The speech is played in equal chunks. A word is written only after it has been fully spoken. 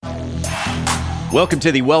Welcome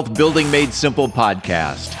to the Wealth Building Made Simple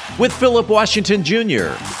podcast with Philip Washington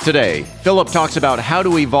Jr. Today, Philip talks about how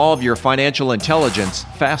to evolve your financial intelligence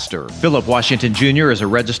faster. Philip Washington Jr. is a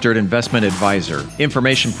registered investment advisor.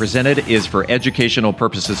 Information presented is for educational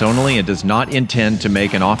purposes only and does not intend to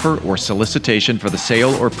make an offer or solicitation for the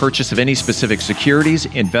sale or purchase of any specific securities,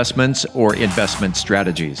 investments, or investment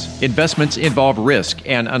strategies. Investments involve risk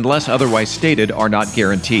and, unless otherwise stated, are not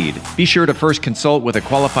guaranteed. Be sure to first consult with a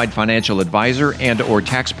qualified financial advisor and/or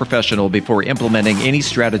tax professional before implementing any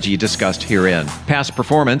strategy discussed herein. Past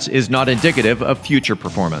performance is not indicative of future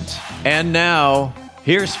performance. And now,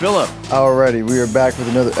 here's Philip. Alrighty, we are back with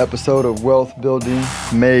another episode of Wealth Building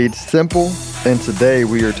Made Simple. And today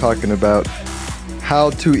we are talking about how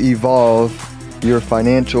to evolve your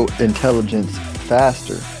financial intelligence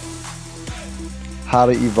faster. How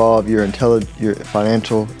to evolve your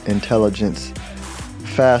financial intelligence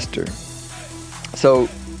faster. So,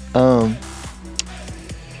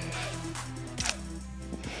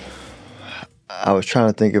 I was trying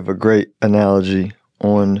to think of a great analogy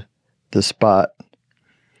on the spot,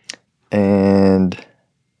 and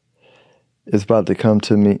it's about to come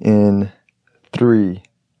to me in 3,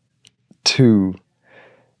 2,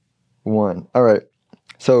 1. All right.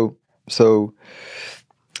 So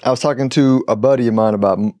I was talking to a buddy of mine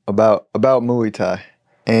about Muay Thai,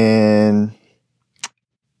 and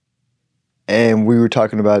we were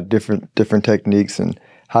talking about different techniques and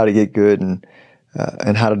how to get good and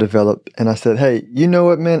how to develop. And I said, hey, you know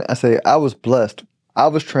what, man? I say, I was blessed. I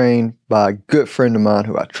was trained by a good friend of mine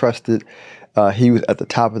who I trusted. He was at the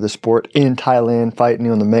top of the sport in Thailand,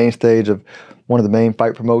 fighting on the main stage of one of the main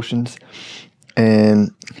fight promotions.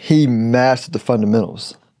 And he mastered the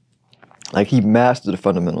fundamentals.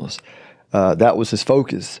 That was his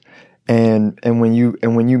focus. And when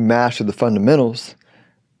you master the fundamentals,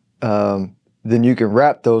 then you can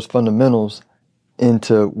wrap those fundamentals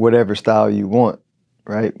into whatever style you want,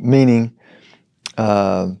 right? Meaning,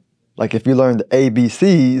 like if you learn the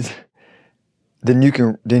ABCs, then you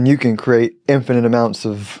can create infinite amounts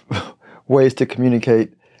of ways to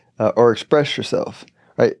communicate or express yourself,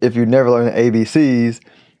 right? If you never learn the ABCs,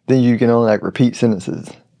 then you can only repeat sentences,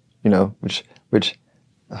 which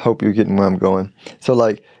I hope you're getting where I'm going. So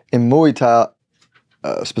like in Muay Thai,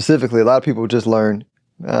 specifically, a lot of people just learn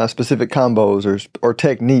specific combos or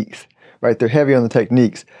techniques. Right, they're heavy on the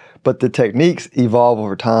techniques, but the techniques evolve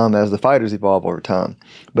over time as the fighters evolve over time.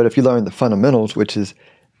 But if you learn the fundamentals, which is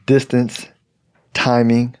distance,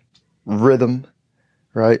 timing, rhythm,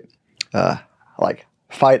 right, like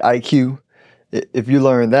fight IQ, if you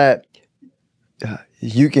learn that,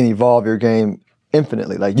 you can evolve your game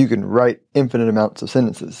infinitely. Like you can write infinite amounts of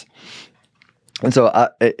sentences. And so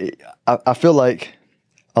I feel like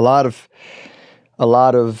a lot of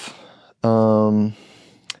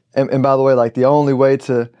And by the way, like the only way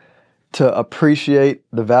to appreciate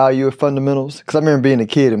the value of fundamentals, because I remember being a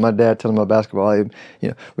kid and my dad telling me about basketball,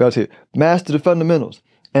 we always hear, master the fundamentals.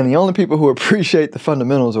 And the only people who appreciate the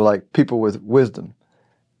fundamentals are like people with wisdom.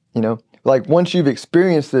 Like once you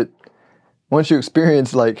experience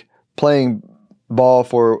like playing ball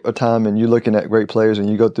for a time and you're looking at great players and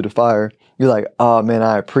you go through the fire, you're like, oh man,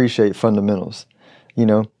 I appreciate fundamentals,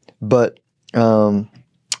 but,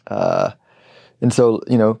 and so,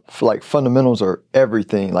 like fundamentals are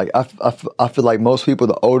everything. Like I feel like most people,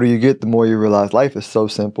 the older you get, the more you realize life is so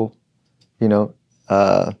simple, and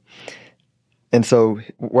so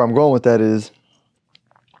where I'm going with that is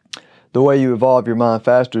the way you evolve your mind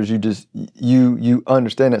faster is you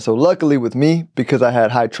understand that. So luckily with me, because I had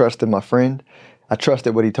high trust in my friend, I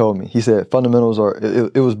trusted what he told me. He said fundamentals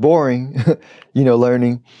it was boring,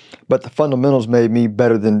 learning, but the fundamentals made me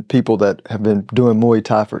better than people that have been doing Muay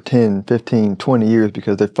Thai for 10, 15, 20 years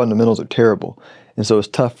because their fundamentals are terrible. And so it's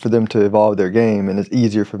tough for them to evolve their game, and it's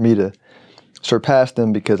easier for me to surpass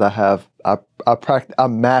them because I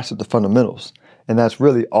mastered the fundamentals, and that's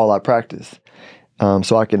really all I practice.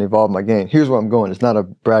 So I can evolve my game. Here's where I'm going. It's not a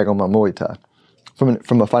brag on my Muay Thai.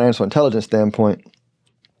 From a financial intelligence standpoint,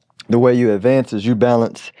 the way you advance is you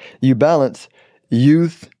balance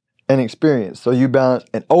youth and experience. So you balance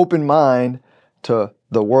an open mind to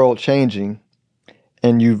the world changing,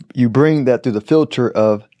 and you bring that through the filter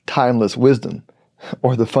of timeless wisdom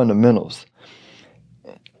or the fundamentals.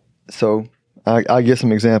 So I give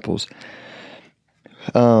some examples.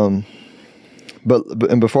 But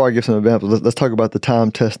before I give some examples, let's talk about the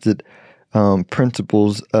time-tested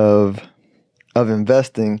principles of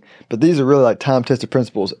investing. But these are really like time-tested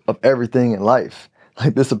principles of everything in life.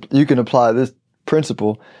 Like this, you can apply this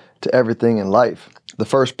principle to everything in life. The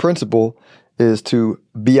first principle is to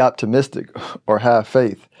be optimistic or have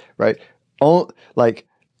faith, right?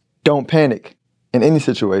 Don't panic. in any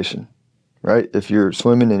situation, right? If you're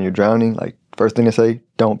swimming and you're drowning, like first thing I say,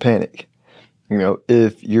 don't panic.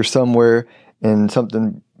 If you're somewhere and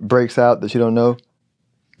something breaks out that you don't know,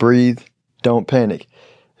 breathe, don't panic.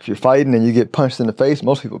 If you're fighting and you get punched in the face,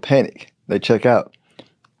 most people panic. They check out.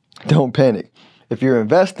 Don't panic. If you're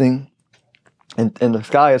investing and the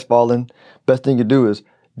sky is falling, best thing you do is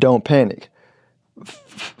don't panic.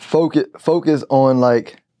 Focus on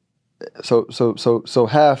so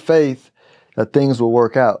have faith that things will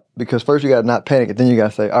work out. Because first you gotta not panic, and then you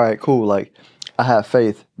gotta say, all right, cool, like I have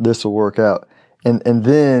faith, this will work out. And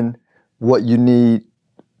then what you need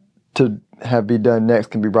to have be done next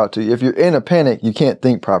can be brought to you. If you're in a panic, you can't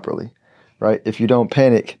think properly, right? If you don't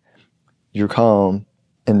panic, you're calm,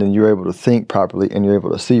 and then you're able to think properly and you're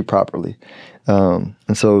able to see properly. And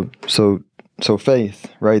so faith,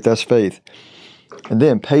 right? That's faith. And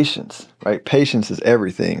then patience, right? Patience is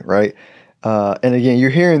everything, right? And again, you're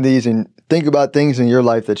hearing these and think about things in your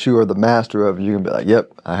life that you are the master of. You're going to be like,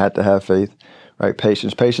 yep, I had to have faith, right?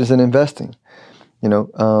 Patience in investing.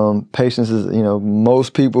 Patience is,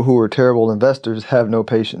 most people who are terrible investors have no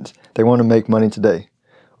patience. They want to make money today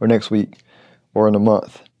or next week or in a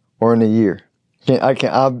month or in a year. I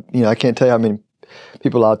can't tell you how many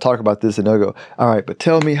people I'll talk about this and they'll go, all right, but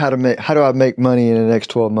tell me how do I make money in the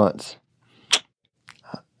next 12 months?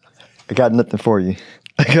 I got nothing for you.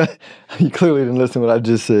 You clearly didn't listen to what I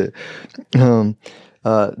just said.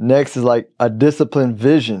 Next is like a disciplined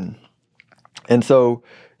vision. And so,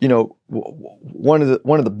 one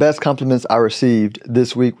of the best compliments I received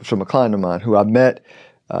this week was from a client of mine who I met,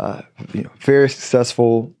 very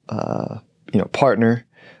successful, partner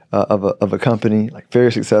of a company, like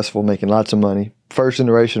very successful, making lots of money, first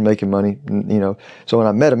generation making money. So when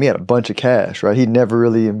I met him, he had a bunch of cash, right? He never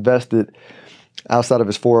really invested outside of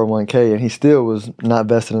his 401k, and he still was not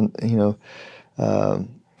vested in,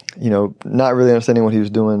 not really understanding what he was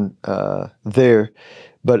doing there.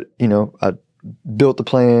 But I built the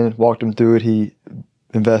plan, walked him through it. He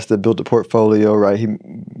invested, built a portfolio, right? He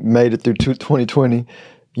made it through 2020,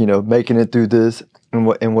 making it through this. And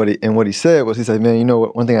what he said was, he said, man,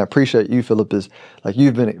 what? One thing I appreciate you, Philip, is like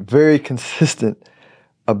you've been very consistent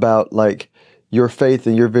about like your faith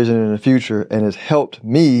and your vision in the future, and it's helped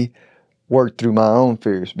me work through my own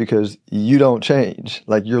fears because you don't change.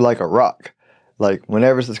 Like you're like a rock. Like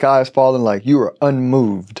whenever the sky is falling, like you are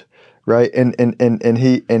unmoved, right? And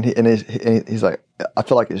he's like, I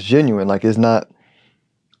feel like it's genuine. Like it's not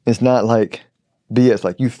like BS.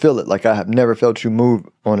 Like you feel it. Like I have never felt you move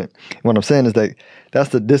on it. And what I'm saying is that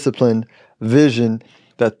that's the disciplined vision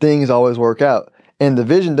that things always work out. And the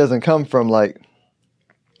vision doesn't come from like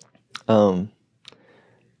blind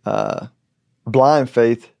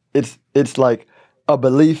faith. It's like a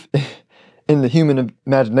belief in the human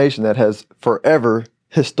imagination that has forever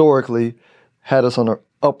historically had us on an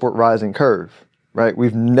upward rising curve, right?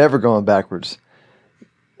 We've never gone backwards.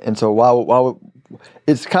 And so while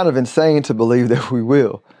it's kind of insane to believe that we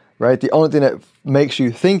will, right? The only thing that makes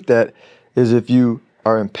you think that is if you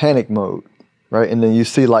are in panic mode, right? And then you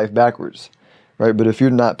see life backwards, right? But if you're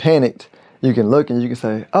not panicked, you can look and you can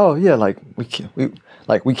say, oh yeah, like we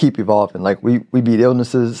keep evolving. Like we beat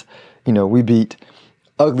illnesses, we beat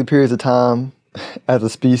ugly periods of time as a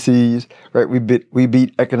species, right? We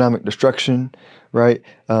beat economic destruction, right?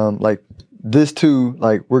 Like this too,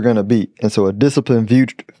 like we're gonna beat. And so a disciplined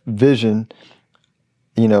vision,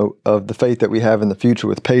 of the faith that we have in the future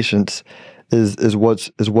with patience is what's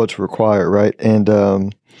required, right? And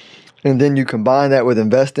then you combine that with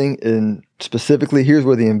investing, and specifically, here's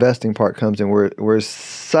where the investing part comes in, where it's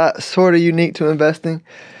sort of unique to investing,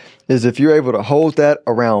 is if you're able to hold that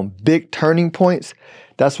around big turning points,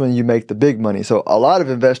 that's when you make the big money. So a lot of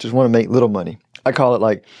investors want to make little money. I call it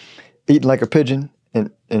like eating like a pigeon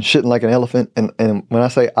and shitting like an elephant. And when I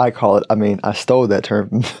say I call it, I mean I stole that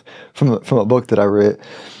term from a book that I read.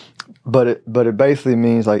 But it basically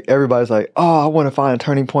means like everybody's like, oh, I want to find a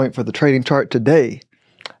turning point for the trading chart today.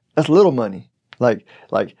 That's little money. Like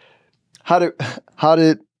how did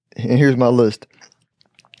and here's my list.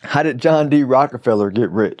 How did John D. Rockefeller get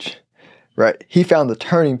rich? Right? He found the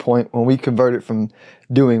turning point when we converted from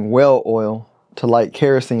doing well oil to like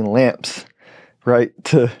kerosene lamps, right?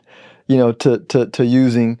 To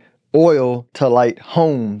using oil to light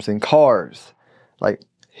homes and cars. Like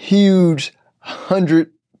huge 100+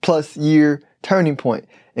 year turning point,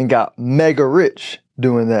 and got mega rich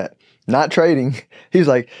doing that. Not trading. He was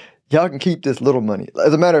like, y'all can keep this little money.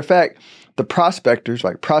 As a matter of fact, the prospectors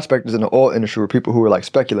in the oil industry were people who were like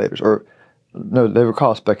speculators, or no, they were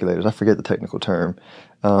called speculators. I forget the technical term.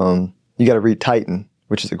 You got to read Titan,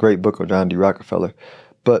 which is a great book of John D. Rockefeller.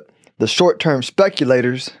 But the short-term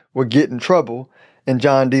speculators would get in trouble And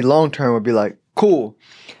John D. long term would be like, cool,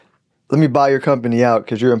 let me buy your company out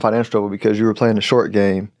because you're in financial trouble because you were playing the short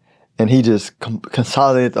game. And he just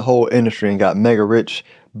consolidated the whole industry and got mega rich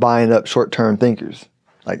buying up short-term thinkers.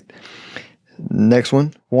 Like, next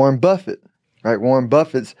one, Warren Buffett, right? Warren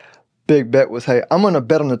Buffett's big bet was, hey, I'm going to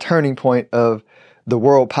bet on the turning point of the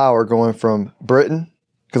world power going from Britain.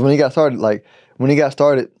 Because when he got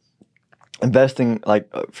started investing, like,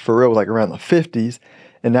 for real, like around the 50s,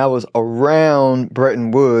 and that was around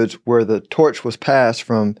Bretton Woods where the torch was passed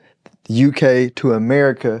from the UK to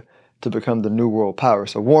America to become the new world power.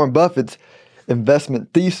 So Warren Buffett's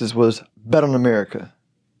investment thesis was bet on America.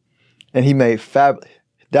 And he made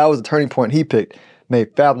that was the turning point he picked,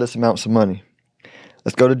 made fabulous amounts of money.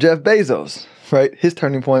 Let's go to Jeff Bezos, right? His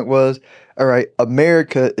turning point was, all right,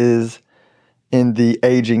 America is in the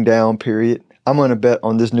aging down period. I'm going to bet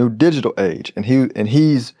on this new digital age. And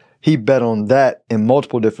he bet on that in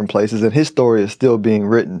multiple different places. And his story is still being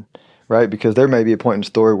written, right? Because there may be a point in the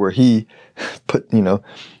story where he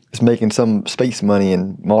is making some space money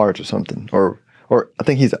in Mars or something. Or I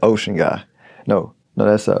think he's an ocean guy. No,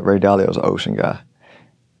 that's Ray Dalio's an ocean guy.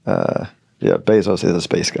 Bezos is a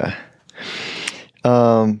space guy.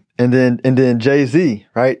 And then Jay-Z,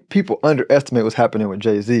 right? People underestimate what's happening with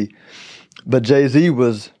Jay-Z. But Jay-Z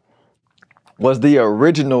was the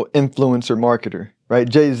original influencer marketer, right?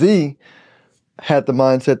 Jay-Z had the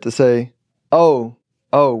mindset to say, oh,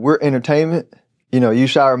 we're entertainment. You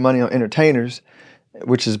shower money on entertainers,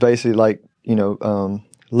 which is basically like,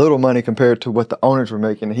 little money compared to what the owners were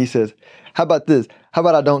making. And he says, how about this? How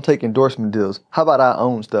about I don't take endorsement deals? How about I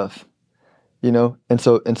own stuff? And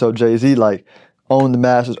so Jay-Z like owned the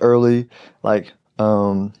masses early. Like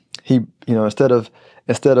he, instead of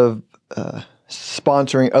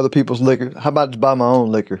sponsoring other people's liquor, how about I just buy my own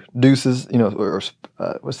liquor? Deuces, or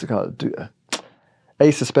what's it called?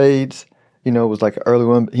 Ace of Spades, was like an early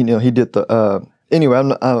one. He did the anyway.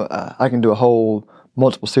 I can do a whole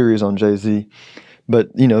multiple series on Jay-Z.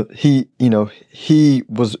 But, he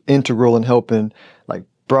was integral in helping, like,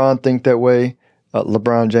 Bron think that way.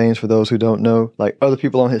 LeBron James, for those who don't know. Like, other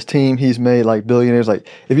people on his team, he's made, like, billionaires. Like,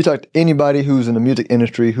 if you talk to anybody who's in the music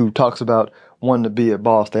industry who talks about wanting to be a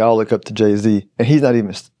boss, they all look up to Jay-Z. And he's not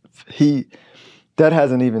even, that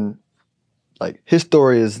hasn't even, like, his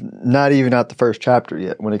story is not even out the first chapter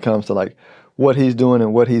yet when it comes to, like, what he's doing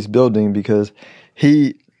and what he's building, because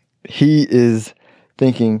he is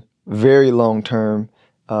thinking very long term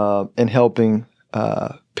in helping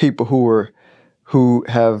people who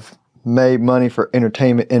have made money for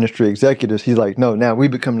entertainment industry executives. He's like, no, now we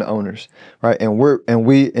become the owners, right? And we're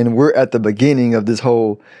at the beginning of this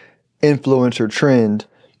whole influencer trend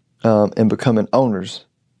and becoming owners.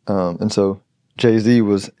 And so Jay-Z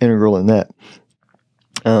was integral in that.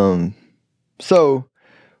 So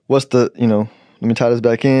what's the, let me tie this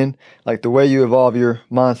back in. Like, the way you evolve your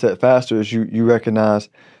mindset faster is you recognize,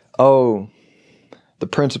 the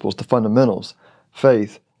principles, the fundamentals,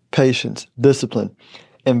 faith, patience, discipline.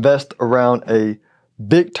 Invest around a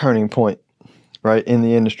big turning point, right, in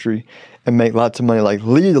the industry and make lots of money. Like,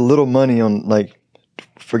 leave the little money on, like,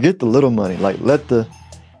 forget the little money. Like, let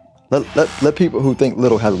people who think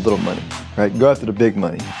little have little money, right? Go after the big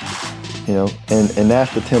money, and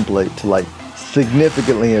that's the template to, like,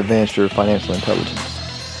 significantly advance your financial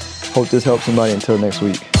intelligence. Hope this helps somebody. Until next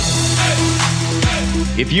week.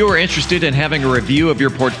 If you are interested in having a review of your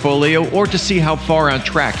portfolio or to see how far on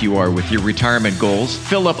track you are with your retirement goals,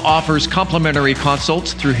 Philip offers complimentary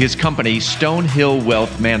consults through his company, Stonehill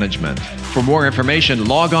Wealth Management. For more information,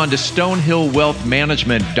 log on to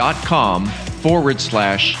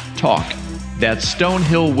stonehillwealthmanagement.com/talk. That's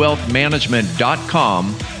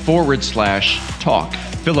stonehillwealthmanagement.com/talk.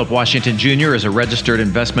 Philip Washington Jr. is a registered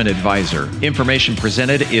investment advisor. Information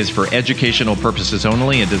presented is for educational purposes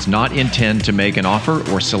only and does not intend to make an offer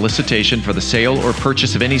or solicitation for the sale or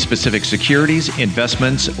purchase of any specific securities,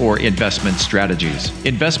 investments, or investment strategies.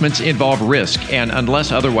 Investments involve risk and,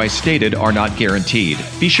 unless otherwise stated, are not guaranteed.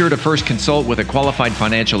 Be sure to first consult with a qualified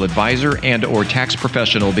financial advisor and/or tax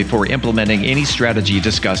professional before implementing any strategy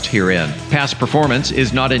discussed herein. Past performance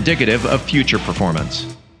is not indicative of future performance.